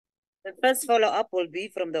The first follow-up will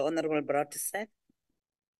be from the Honorable Bratteseth.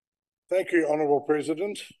 Thank you, Honourable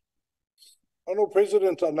President. Honourable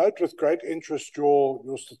President, I note with great interest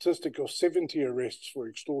your statistic of 70 arrests for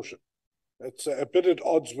extortion. It's a bit at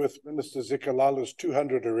odds with Minister Zikalala's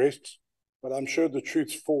 200 arrests, but I'm sure the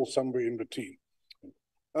truth falls somewhere in between.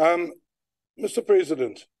 Mr.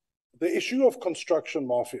 President, the issue of construction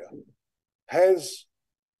mafia has,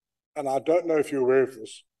 and I don't know if you're aware of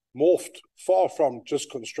this, morphed far from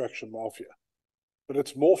just construction mafia, but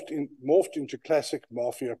it's morphed into classic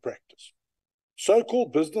mafia practice.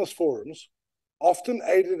 So-called business forums, often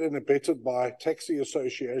aided and abetted by taxi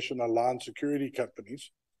association aligned security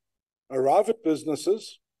companies, arrive at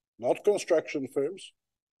businesses, not construction firms,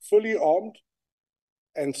 fully armed,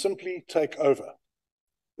 and simply take over.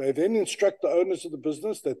 They then instruct the owners of the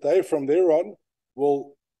business that they, from there on,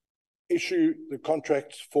 will issue the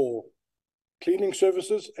contracts for cleaning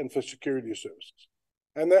services and for security services.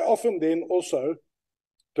 And they often then also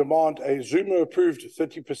demand a Zuma-approved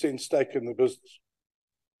 30% stake in the business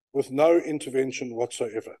with no intervention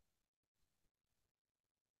whatsoever.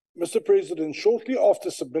 Mr. President, shortly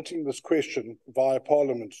after submitting this question via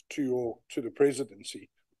Parliament to the presidency,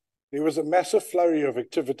 there was a massive flurry of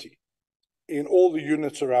activity in all the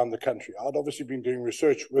units around the country. I'd obviously been doing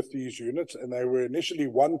research with these units, and they were initially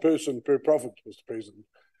one person per province, Mr. President,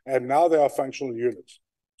 and now they are functional units.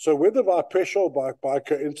 So whether by pressure or by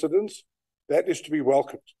coincidence, that is to be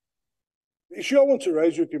welcomed. The issue I want to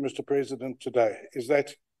raise with you, Mr. President, today is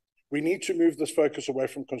that we need to move this focus away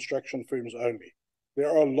from construction firms only. There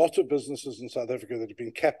are a lot of businesses in South Africa that have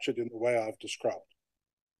been captured in the way I've described.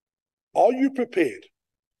 Are you prepared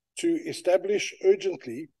to establish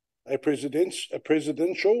urgently a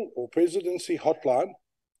presidential or presidency hotline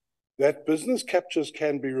that business captures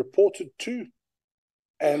can be reported to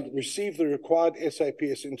and receive the required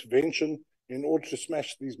SAPS intervention in order to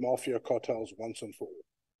smash these mafia cartels once and for all?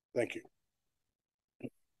 Thank you.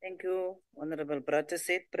 Thank you, Honorable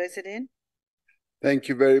Bratteseth. President. Thank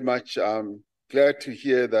you very much. I'm glad to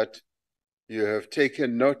hear that you have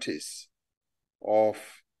taken notice of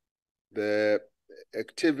the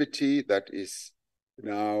activity that is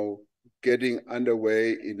now getting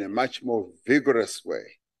underway in a much more vigorous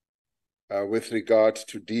way with regard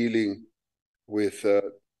to dealing with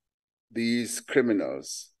these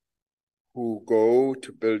criminals who go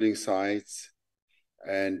to building sites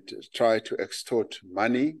and try to extort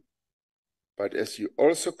money. But as you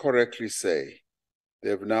also correctly say,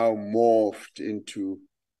 they've now morphed into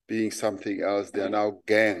being something else. They are now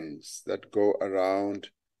gangs that go around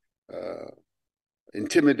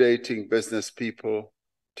intimidating business people,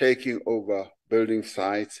 taking over building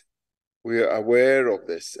sites. We are aware of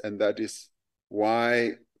this, and that is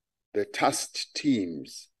why the tasked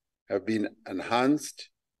teams have been enhanced,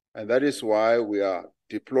 and that is why we are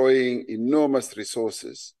deploying enormous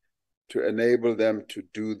resources to enable them to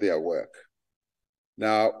do their work.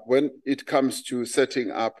 Now, when it comes to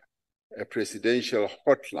setting up a presidential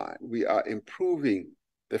hotline, we are improving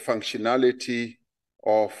the functionality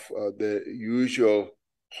of the usual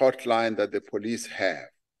hotline that the police have,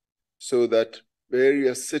 so that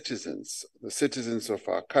various citizens, the citizens of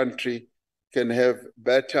our country, can have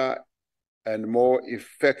better and more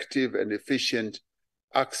effective and efficient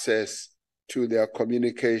access to their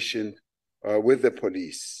communication with the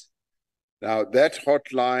police. Now, that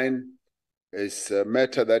hotline is a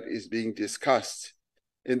matter that is being discussed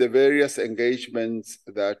in the various engagements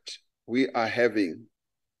that we are having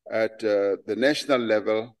at the national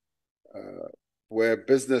level, where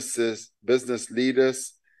business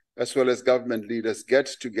leaders as well as government leaders get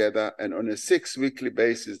together, and on a 6-weekly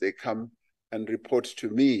basis, they come and report to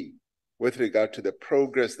me with regard to the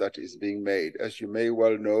progress that is being made. As you may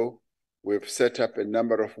well know, we've set up a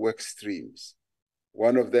number of work streams.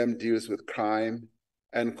 One of them deals with crime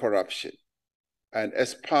and corruption. And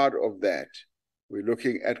as part of that, we're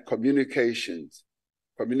looking at communications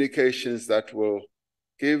that will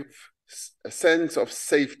give a sense of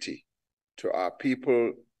safety to our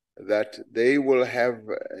people, that they will have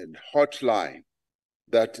a hotline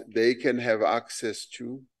that they can have access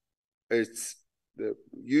to. It's the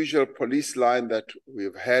usual police line that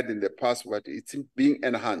we've had in the past, but it's being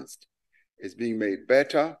enhanced. It's being made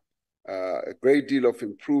better. A great deal of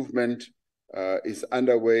improvement is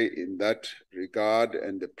underway in that regard,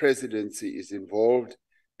 and the presidency is involved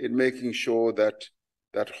in making sure that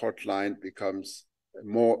that hotline becomes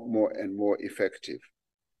more and more effective.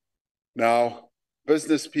 Now,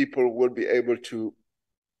 business people will be able to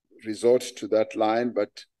resort to that line,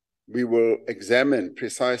 but we will examine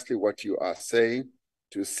precisely what you are saying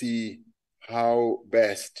to see how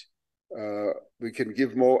best we can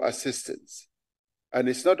give more assistance And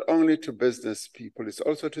it's not only to business people, it's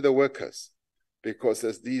also to the workers, because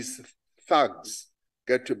as these thugs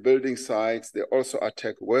get to building sites, they also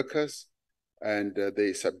attack workers, and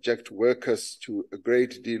they subject workers to a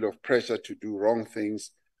great deal of pressure to do wrong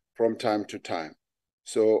things from time to time.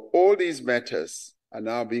 So all these matters are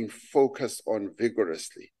now being focused on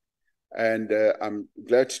vigorously. And I'm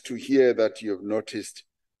glad to hear that you've noticed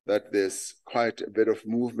that there's quite a bit of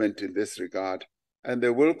movement in this regard, and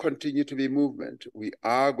there will continue to be movement. We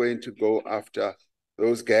are going to go after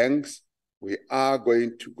those gangs. We are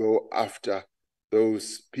going to go after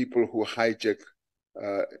those people who hijack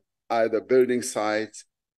either building sites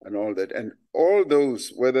and all that. And all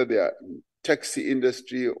those, whether they are taxi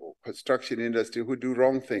industry or construction industry, who do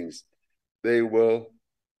wrong things, they will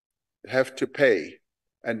have to pay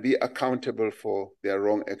and be accountable for their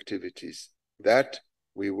wrong activities. That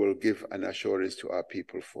we will give an assurance to our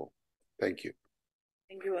people for. Thank you.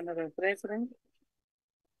 Thank you, Honorable President.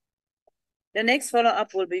 The next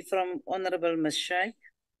follow-up will be from Honorable Ms. Shaik.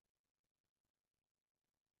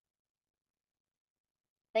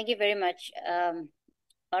 Thank you very much,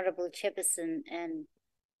 Honorable Chairperson, and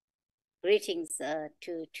greetings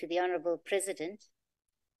to the Honorable President.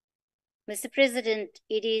 Mr. President,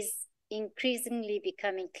 it is increasingly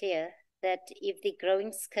becoming clear that if the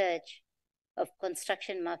growing scourge of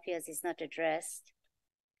construction mafias is not addressed,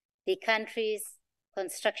 the country's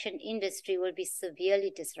construction industry will be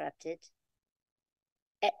severely disrupted,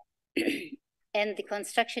 and the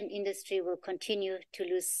construction industry will continue to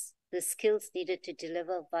lose the skills needed to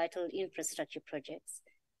deliver vital infrastructure projects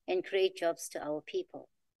and create jobs to our people.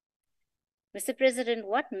 Mr. President,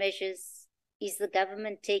 what measures is the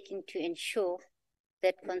government taking to ensure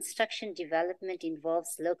that construction development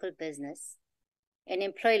involves local business and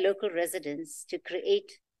employ local residents to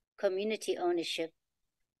create community ownership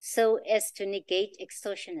so as to negate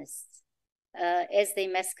extortionists as they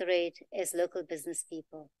masquerade as local business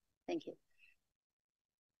people? Thank you.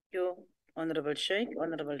 Thank you, Honorable Shaik.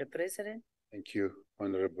 Honorable the President. Thank you,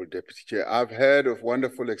 Honorable Deputy Chair. I've heard of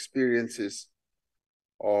wonderful experiences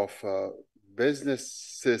of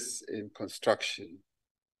businesses in construction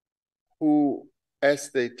who,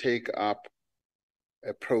 as they take up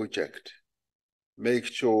a project, make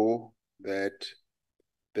sure that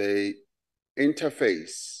they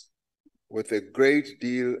interface with a great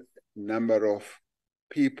deal number of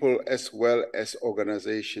people as well as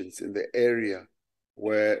organizations in the area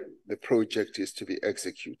where the project is to be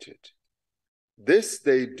executed. This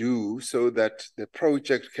they do so that the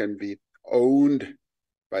project can be owned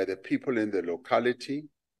by the people in the locality,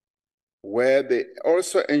 where they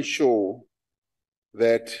also ensure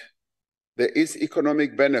that there is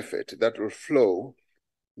economic benefit that will flow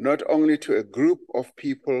not only to a group of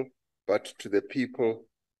people, but to the people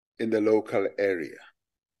in the local area.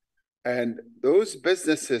 And those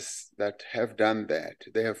businesses that have done that,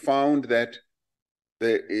 they have found that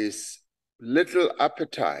there is little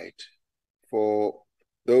appetite for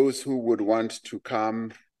those who would want to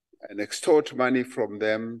come and extort money from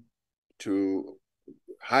them, to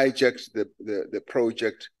hijack the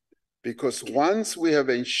project, because once we have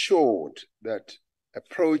ensured that a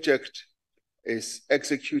project is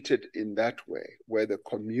executed in that way, where the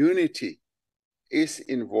community is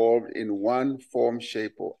involved in one form,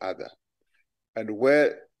 shape, or other, and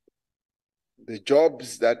where the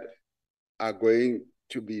jobs that are going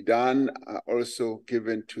to be done are also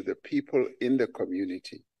given to the people in the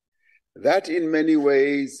community, that in many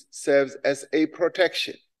ways serves as a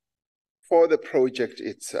protection for the project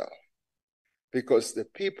itself, because the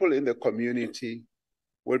people in the community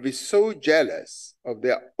will be so jealous of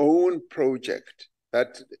their own project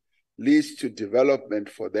that leads to development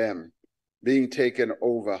for them being taken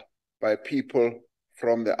over by people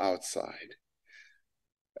from the outside.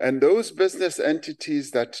 And those business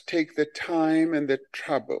entities that take the time and the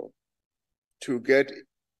trouble to get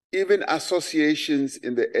even associations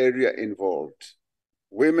in the area involved,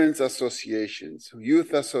 women's associations,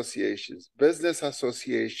 youth associations, business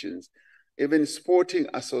associations, even sporting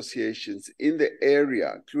associations in the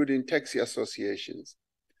area, including taxi associations,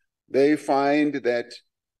 they find that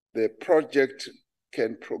the project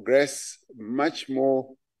can progress much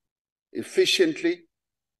more efficiently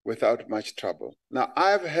without much trouble. Now,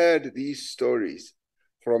 I've heard these stories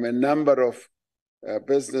from a number of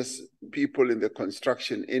business people in the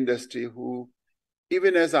construction industry who,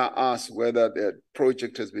 even as I ask whether their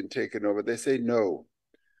project has been taken over, they say no.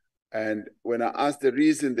 And when I ask the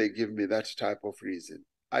reason, they give me that type of reason.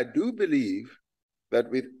 I do believe that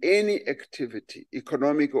with any activity,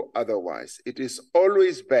 economic or otherwise, it is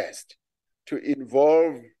always best to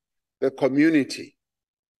involve the community,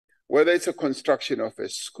 whether it's a construction of a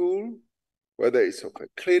school, whether it's of a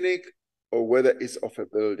clinic or whether it's of a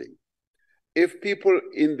building. If people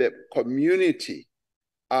in the community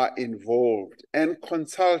are involved and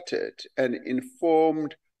consulted and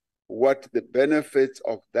informed what the benefits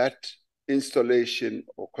of that installation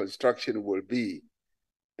or construction will be,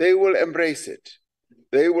 they will embrace it.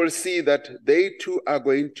 They will see that they too are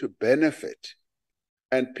going to benefit.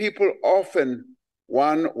 And people often,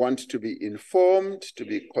 want to be informed, to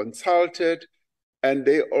be consulted, and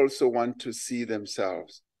they also want to see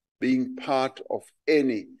themselves being part of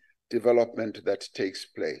any development that takes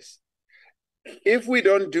place. If we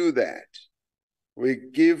don't do that, we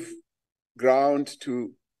give ground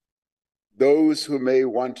to those who may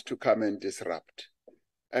want to come and disrupt.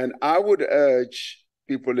 And I would urge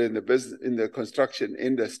people in the construction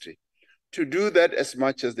industry to do that as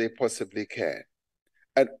much as they possibly can.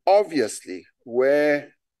 And obviously, where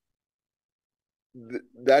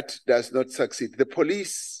that does not succeed, the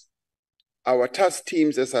police, our task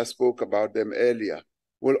teams, as I spoke about them earlier,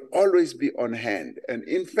 will always be on hand. And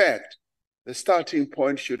in fact, the starting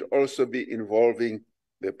point should also be involving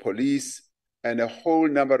the police and a whole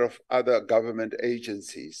number of other government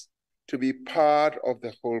agencies to be part of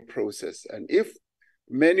the whole process. And if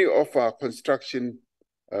many of our construction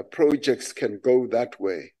projects can go that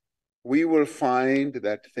way, we will find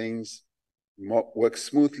that things work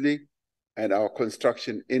smoothly and our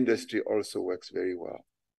construction industry also works very well.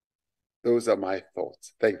 Those are my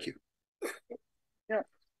thoughts. Thank you. Yeah.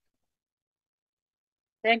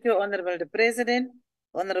 Thank you, Honorable the President.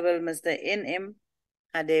 Honorable Mr. N.M.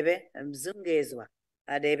 Hadebe Mzungezwa.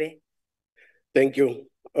 Hadebe. Thank you,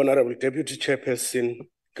 Honorable Deputy Chairperson.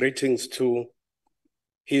 Greetings to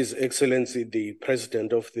His Excellency, the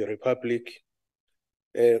President of the Republic.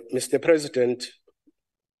 Mr. President,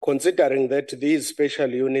 considering that these special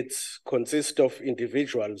units consist of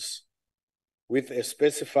individuals with a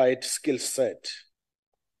specified skill set,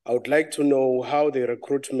 I would like to know how the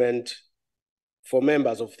recruitment for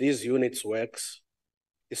members of these units works,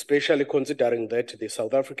 especially considering that the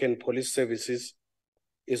South African Police Services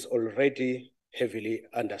is already heavily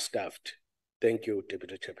understaffed. Thank you,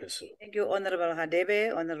 Deputy Chairperson. Thank you, Honorable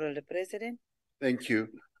Hadebe. Honorable the President. Thank you.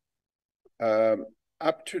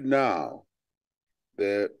 Up to now,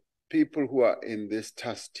 the people who are in these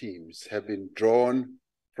task teams have been drawn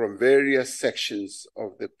from various sections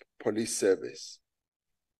of the police service,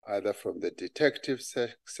 either from the detective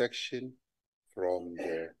section, from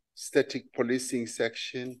the static policing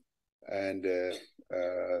section, and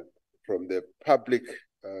from the public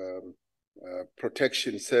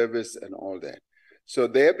protection service and all that. So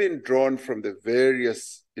they have been drawn from the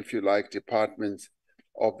various, if you like, departments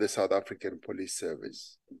of the South African Police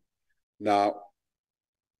Service. Now,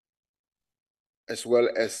 as well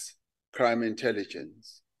as crime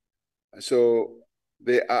intelligence. So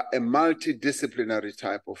they are a multidisciplinary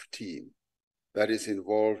type of team that is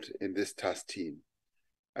involved in this task team.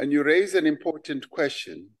 And you raise an important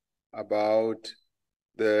question about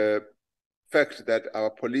the fact that our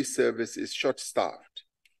police service is short-staffed.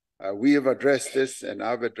 We have addressed this, and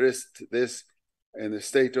I've addressed this in the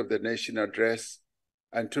State of the Nation address.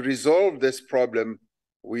 And to resolve this problem,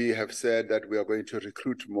 we have said that we are going to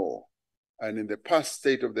recruit more. And in the past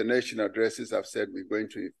State of the Nation addresses, I've said we're going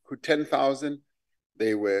to recruit 10,000.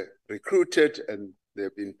 They were recruited and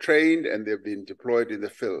they've been trained and they've been deployed in the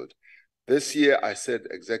field. This year, I said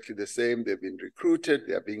exactly the same. They've been recruited,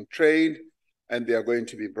 they're being trained, and they are going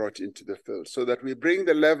to be brought into the field so that we bring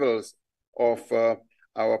the levels of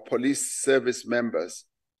our police service members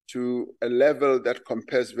to a level that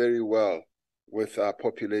compares very well with our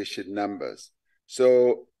population numbers.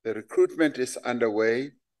 So the recruitment is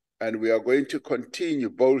underway, and we are going to continue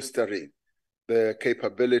bolstering the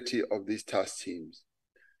capability of these task teams.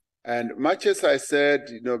 And much as I said,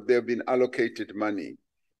 they've been allocated money.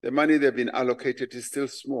 The money they've been allocated is still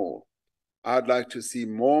small. I'd like to see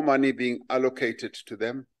more money being allocated to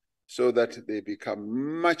them so that they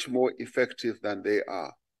become much more effective than they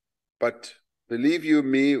are. But believe you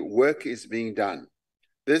me, work is being done.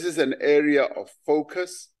 This is an area of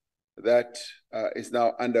focus that is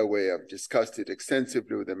now underway. I've discussed it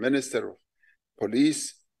extensively with the Minister of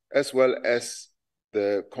Police, as well as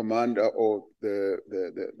the commander or the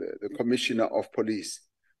commissioner of police.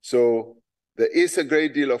 So there is a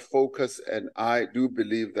great deal of focus, and I do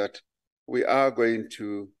believe that we are going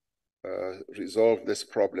to resolve this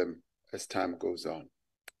problem as time goes on.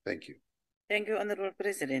 Thank you. Thank you, Honorable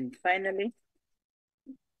President. Finally,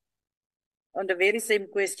 on the very same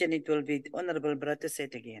question, it will be Honorable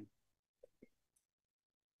Brataset again.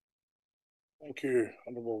 Thank you,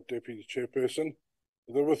 Honourable Deputy Chairperson.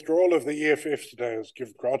 The withdrawal of the EFF today has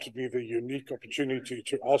granted me the unique opportunity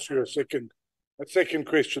to ask you a second A second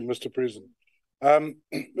question, Mr. President.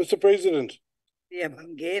 Mr. President. Yeah,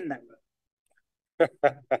 bangena.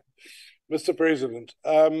 Mr. President,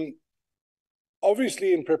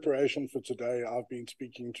 obviously in preparation for today, I've been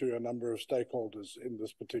speaking to a number of stakeholders in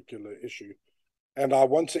this particular issue. And I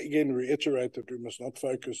once again reiterate that we must not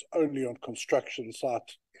focus only on construction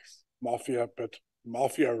site mafia, but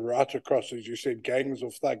mafia right across, as you said, gangs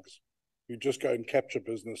of thugs who just go and capture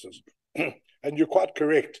businesses. And you're quite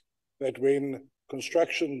correct that when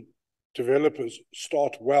construction developers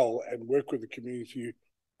start well and work with the community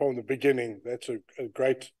from the beginning, that's a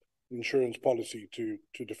great insurance policy to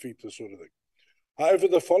defeat this sort of thing. However,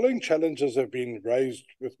 the following challenges have been raised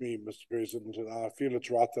with me, Mr. President, and I feel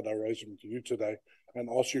it's right that I raise them to you today and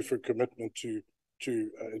ask you for a commitment to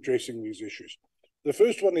addressing these issues. The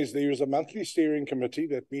first one is there is a monthly steering committee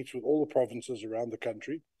that meets with all the provinces around the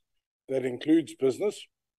country that includes business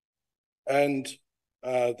and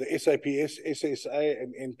the SAPS, SSA,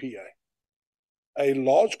 and NPA. A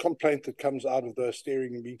large complaint that comes out of those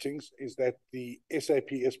steering meetings is that the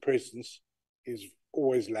SAPS presence is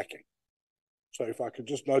always lacking. So if I could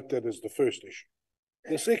just note that as the first issue.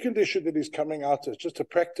 The second issue that is coming out as just a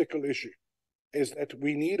practical issue is that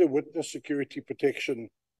we need a witness security protection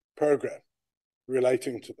program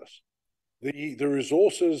relating to this. The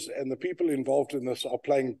resources and the people involved in this are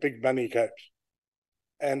playing big money games.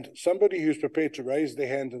 And somebody who's prepared to raise their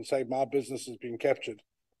hand and say, my business has been captured,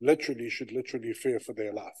 should literally fear for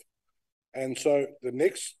their life. And so the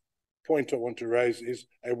next point I want to raise is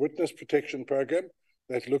a witness protection program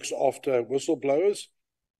that looks after whistleblowers,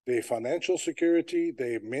 their financial security,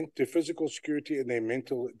 their physical security, and their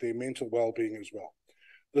mental well-being as well.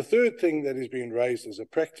 The third thing that is being raised as a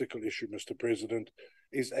practical issue, Mr. President,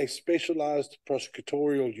 is a specialized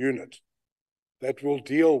prosecutorial unit that will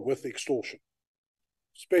deal with extortion.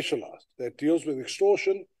 Specialized, that deals with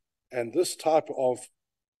extortion and this type of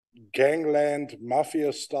gangland,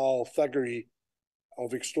 mafia-style thuggery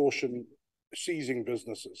of extortion, seizing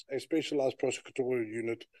businesses, a specialized prosecutorial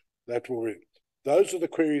unit that will read. Those are the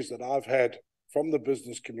queries that I've had from the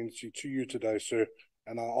business community to you today, sir,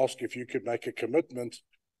 and I ask if you could make a commitment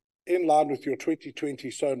in line with your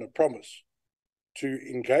 2020 SONA promise to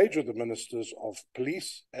engage with the ministers of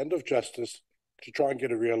police and of justice to try and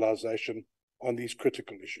get a realization on these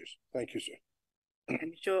critical issues. Thank you, sir.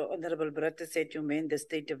 I'm sure Honorable Bratta said you meant the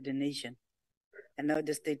state of the nation and not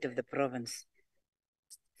the state of the province.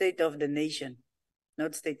 State of the nation,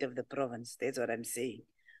 not state of the province. That's what I'm saying.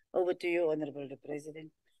 Over to you, Honorable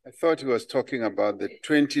President. I thought he was talking about the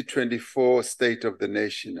 2024 State of the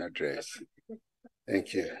Nation address.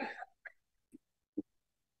 Thank you.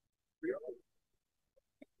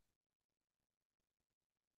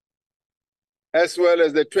 As well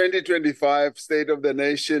as the 2025 State of the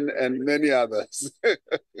Nation and many others.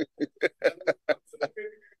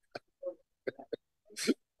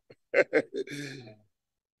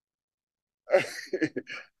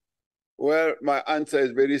 Well, my answer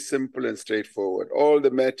is very simple and straightforward. All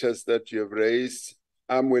the matters that you have raised,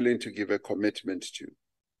 I'm willing to give a commitment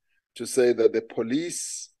to say that the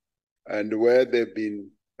police and where they've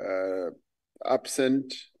been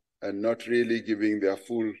absent and not really giving their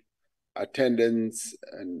full attendance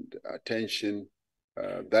and attention,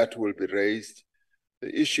 that will be raised.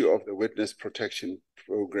 The issue of the witness protection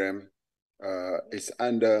program is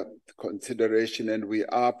under consideration, and we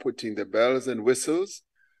are putting the bells and whistles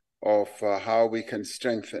of how we can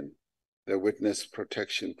strengthen the witness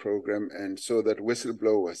protection program, and so that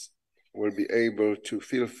whistleblowers will be able to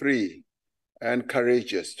feel free and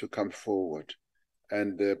courageous to come forward.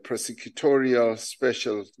 And the prosecutorial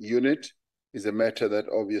special unit is a matter that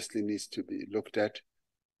obviously needs to be looked at.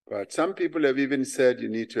 But some people have even said you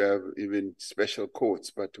need to have even special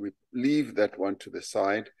courts, but we leave that one to the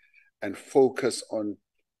side and focus on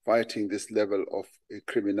fighting this level of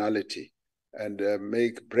criminality and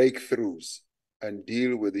make breakthroughs and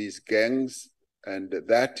deal with these gangs. And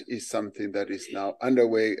that is something that is now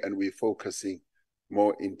underway, and we're focusing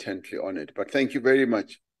more intently on it. But thank you very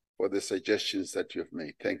much for the suggestions that you've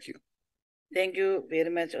made. Thank you. Thank you very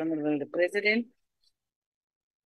much, Honorable President.